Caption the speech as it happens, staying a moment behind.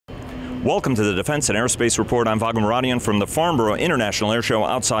Welcome to the Defense and Aerospace Report. I'm Vago Muradian from the Farnborough International Air Show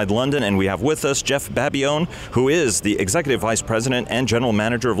outside London, and we have with us Jeff Babione, who is the Executive Vice President and General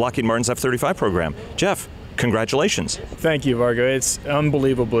Manager of Lockheed Martin's F-35 program. Jeff, congratulations. Thank you, Vargo. It's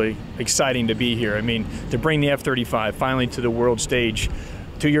unbelievably exciting to be here. I mean, to bring the F-35 finally to the world stage.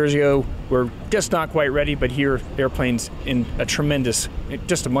 2 years ago, we're just not quite ready, but here, airplane's in a tremendous,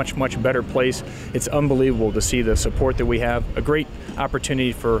 just a much, much better place. It's unbelievable to see the support that we have. A great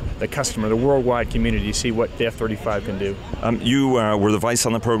opportunity for the customer, the worldwide community, to see what the F-35 can do. You were the vice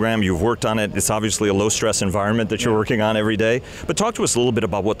on the program. You've worked on it. It's obviously a low-stress environment that you're working on every day. But talk to us a little bit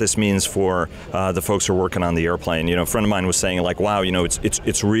about what this means for the folks who are working on the airplane. You know, a friend of mine was saying, like, wow, you know,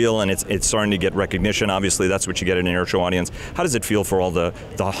 it's real and it's starting to get recognition. Obviously, that's what you get in an air show audience. How does it feel for all the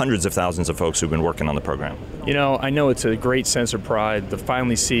hundreds of thousands of folks who've been working on the program? You know, I know it's a great sense of pride to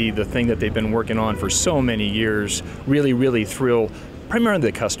finally see the thing that they've been working on for so many years really thrill primarily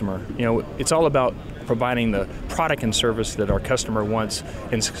the customer. You know, it's all about providing the product and service that our customer wants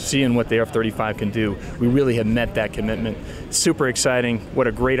and seeing what the F-35 can do. We really have met that commitment. It's super exciting. What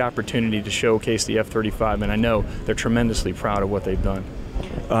a great opportunity to showcase the F-35, and I know they're tremendously proud of what they've done.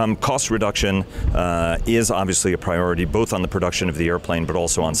 Cost reduction is obviously a priority, both on the production of the airplane, but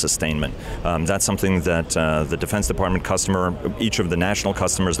also on sustainment. That's something that the Defense Department customer, each of the national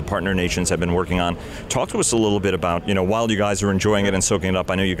customers, the partner nations have been working on. Talk to us a little bit about, you know, while you guys are enjoying it and soaking it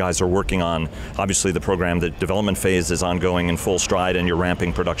up, I know you guys are working on, obviously, the program. The development phase is ongoing in full stride and you're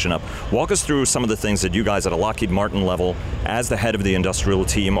ramping production up. Walk us through some of the things that you guys at a Lockheed Martin level, as the head of the industrial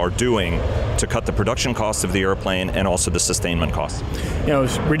team, are doing to cut the production costs of the airplane and also the sustainment costs. You know,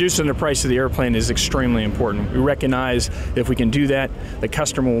 reducing the price of the airplane is extremely important. We recognize that if we can do that, the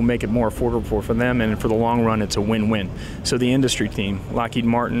customer will make it more affordable for them, and for the long run, it's a win-win. So the industry team, Lockheed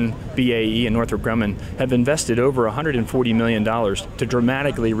Martin, BAE, and Northrop Grumman, have invested over $140 million to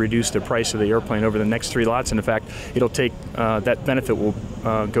dramatically reduce the price of the airplane over the next 3 lots, and in fact, it'll take, that benefit will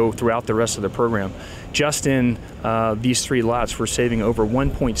go throughout the rest of the program. Just in these 3 lots, we're saving over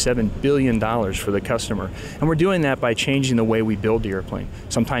 $1.7 billion for the customer. And we're doing that by changing the way we build the airplane.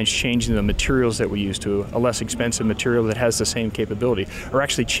 Sometimes changing the materials that we use to a less expensive material that has the same capability, or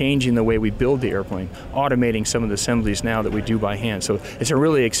actually changing the way we build the airplane, automating some of the assemblies now that we do by hand. So it's a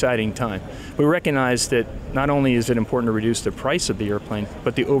really exciting time. We recognize that not only is it important to reduce the price of the airplane,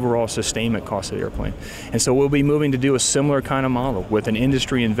 but the overall sustainment cost of the airplane. And so we'll be moving to do a similar kind of model with an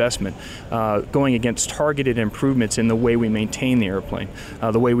industry investment going against targeted improvements in the way we maintain the airplane,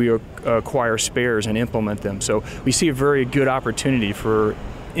 the way we acquire spares and implement them. So we see a very good opportunity for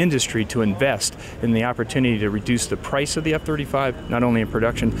industry to invest in the opportunity to reduce the price of the F-35, not only in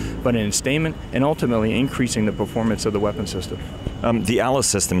production, but in sustainment, and ultimately increasing the performance of the weapon system. The ALICE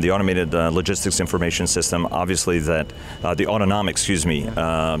system, the Automated Logistics Information System, obviously that, the autonomic,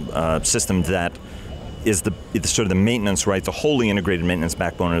 system that is the sort of the maintenance, right? The wholly integrated maintenance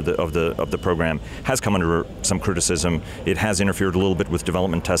backbone of the program has come under some criticism. It has interfered a little bit with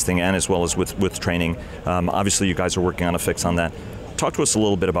development testing and as well as with training. Obviously, you guys are working on a fix on that. Talk to us a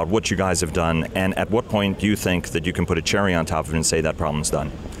little bit about what you guys have done, and at what point do you think that you can put a cherry on top of it and say that problem's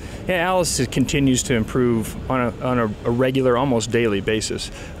done? Yeah, ALICE continues to improve on a regular, almost daily basis.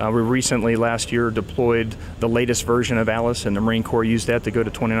 We recently, last year, deployed the latest version of ALICE, and the Marine Corps used that to go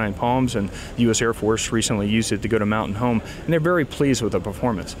to 29 Palms, and the U.S. Air Force recently used it to go to Mountain Home, and they're very pleased with the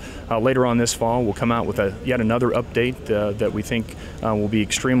performance. Later on this fall, we'll come out with yet another update that we think will be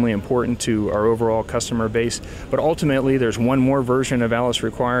extremely important to our overall customer base. But ultimately, there's one more version of ALICE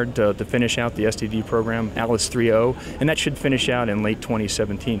required to finish out the SDD program, ALICE 3.0, and that should finish out in late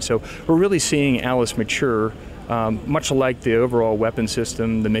 2017. So we're really seeing ALICE mature, much like the overall weapon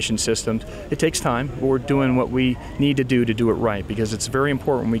system, the mission systems. It takes time, but we're doing what we need to do it right, because it's very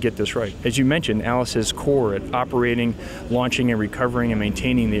important we get this right. As you mentioned, ALICE is core at operating, launching, and recovering and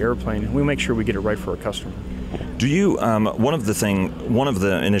maintaining the airplane, and we make sure we get it right for our customer. Do you, one of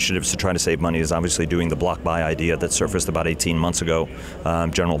the initiatives to try to save money is obviously doing the block buy idea that surfaced about 18 months ago.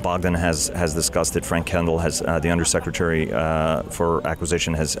 General Bogdan has discussed it. Frank Kendall, the Undersecretary for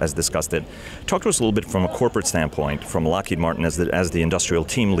Acquisition, has discussed it. Talk to us a little bit from a corporate standpoint, from Lockheed Martin as the industrial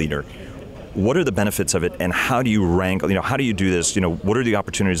team leader. What are the benefits of it, and how do you rank, how do you do this? What are the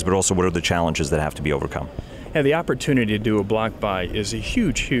opportunities, but also what are the challenges that have to be overcome? Yeah, the opportunity to do a block buy is a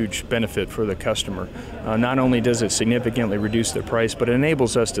huge benefit for the customer. Not only does it significantly reduce the price, but it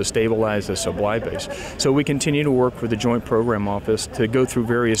enables us to stabilize the supply base. So we continue to work with the Joint Program Office to go through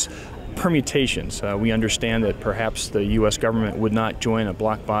various permutations. We understand that perhaps the U.S. government would not join a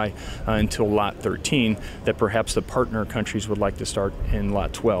block buy until Lot 13, that perhaps the partner countries would like to start in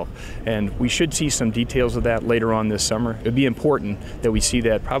Lot 12. And we should see some details of that later on this summer. It would be important that we see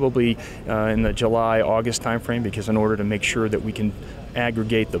that probably in the July-August timeframe, because in order to make sure that we can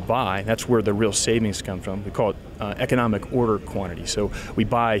aggregate the buy, that's where the real savings come from. We call it economic order quantity. So we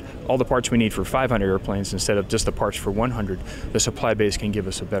buy all the parts we need for 500 airplanes instead of just the parts for 100. The supply base can give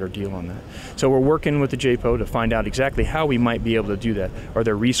us a better deal on that. So we're working with the JPO to find out exactly how we might be able to do that. Are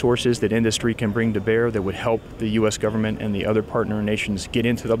there resources that industry can bring to bear that would help the U.S. government and the other partner nations get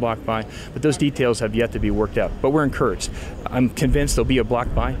into the block buy? But those details have yet to be worked out. But we're encouraged. I'm convinced there'll be a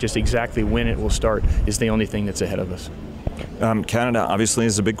block buy. Just exactly when it will start is the only thing that's ahead of us. Canada obviously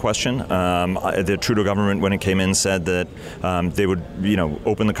is a big question. The Trudeau government, when it came in, said that they would,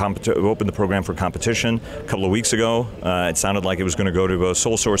 open the program for competition. A couple of weeks ago, it sounded like it was going to go to a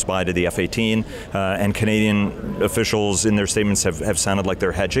sole source buy to the F-18, and Canadian officials in their statements have sounded like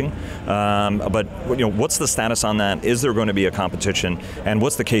they're hedging. But what's the status on that? Is there going to be a competition? And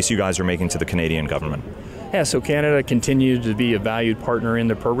what's the case you guys are making to the Canadian government? Yeah, so Canada continues to be a valued partner in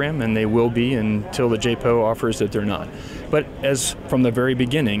the program, and they will be until the JPO offers that they're not. But as from the very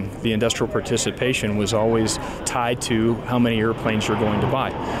beginning, the industrial participation was always tied to how many airplanes you're going to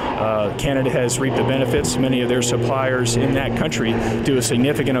buy. Canada has reaped the benefits. Many of their suppliers in that country do a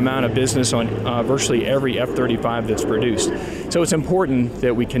significant amount of business on virtually every F-35 that's produced. So it's important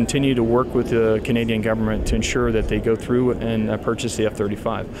that we continue to work with the Canadian government to ensure that they go through and purchase the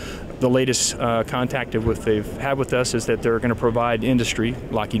F-35. The latest contact they've had with us is that they're going to provide industry,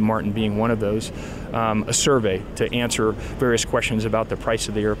 Lockheed Martin being one of those, a survey to answer various questions about the price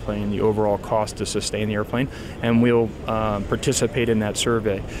of the airplane, the overall cost to sustain the airplane, and we'll participate in that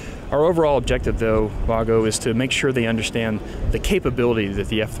survey. Our overall objective, though, Vago, is to make sure they understand the capability that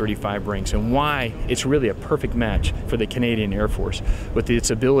the F-35 brings and why it's really a perfect match for the Canadian Air Force, with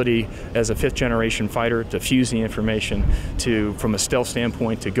its ability as a fifth-generation fighter to fuse the information, to, from a stealth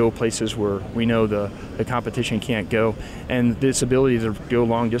standpoint, to go places where we know the competition can't go, and this ability to go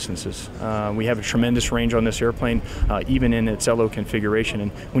long distances. We have a tremendous range on this airplane, even in its LO configuration,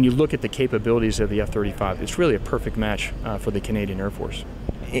 and when you look at the capabilities of the F-35, it's really a perfect match for the Canadian Air Force.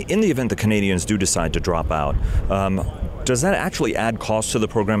 In the event the Canadians do decide to drop out, does that actually add cost to the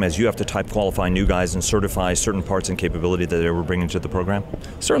program, as you have to type qualify new guys and certify certain parts and capability that they were bringing to the program?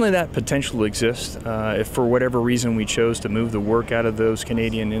 Certainly that potential exists. If for whatever reason we chose to move the work out of those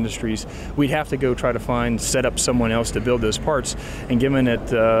Canadian industries, we'd have to go try to set up someone else to build those parts. And given that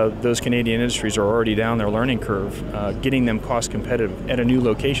those Canadian industries are already down their learning curve, getting them cost competitive at a new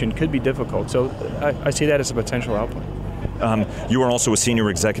location could be difficult. So I see that as a potential output. You are also a senior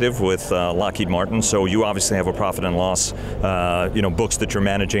executive with Lockheed Martin, so you obviously have a profit and loss, books that you're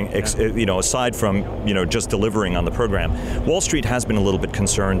managing, aside from, just delivering on the program. Wall Street has been a little bit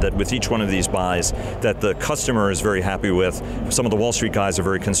concerned that with each one of these buys that the customer is very happy with. Some of the Wall Street guys are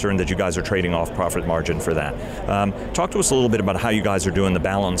very concerned that you guys are trading off profit margin for that. Talk to us a little bit about how you guys are doing the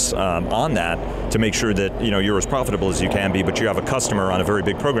balance on that to make sure that, you're as profitable as you can be, but you have a customer on a very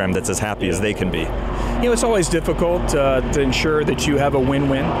big program that's as happy as they can be. It's always difficult to ensure that you have a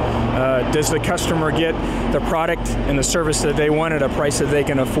win-win. Does the customer get the product and the service that they want at a price that they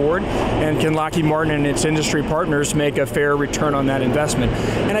can afford? And can Lockheed Martin and its industry partners make a fair return on that investment?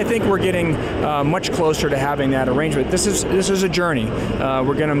 And I think we're getting much closer to having that arrangement. This is a journey.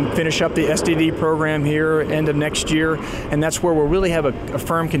 We're going to finish up the SDD program here end of next year, and that's where we'll really have a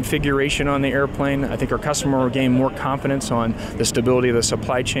firm configuration on the airplane. I think our customer will gain more confidence on the stability of the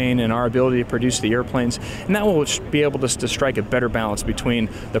supply chain and our ability to produce the airplanes, and that will be able to strike a better balance between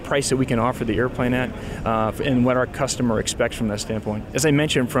the price that we can offer the airplane at and what our customer expects from that standpoint. As I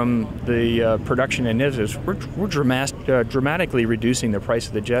mentioned, from the production initiatives, we're dramatically reducing the price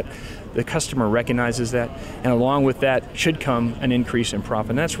of the jet. The customer recognizes that, and along with that should come an increase in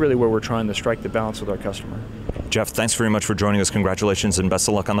profit. And that's really where we're trying to strike the balance with our customer. Jeff, thanks very much for joining us. Congratulations and best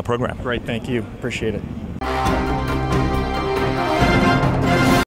of luck on the program. Great, thank you. Appreciate it.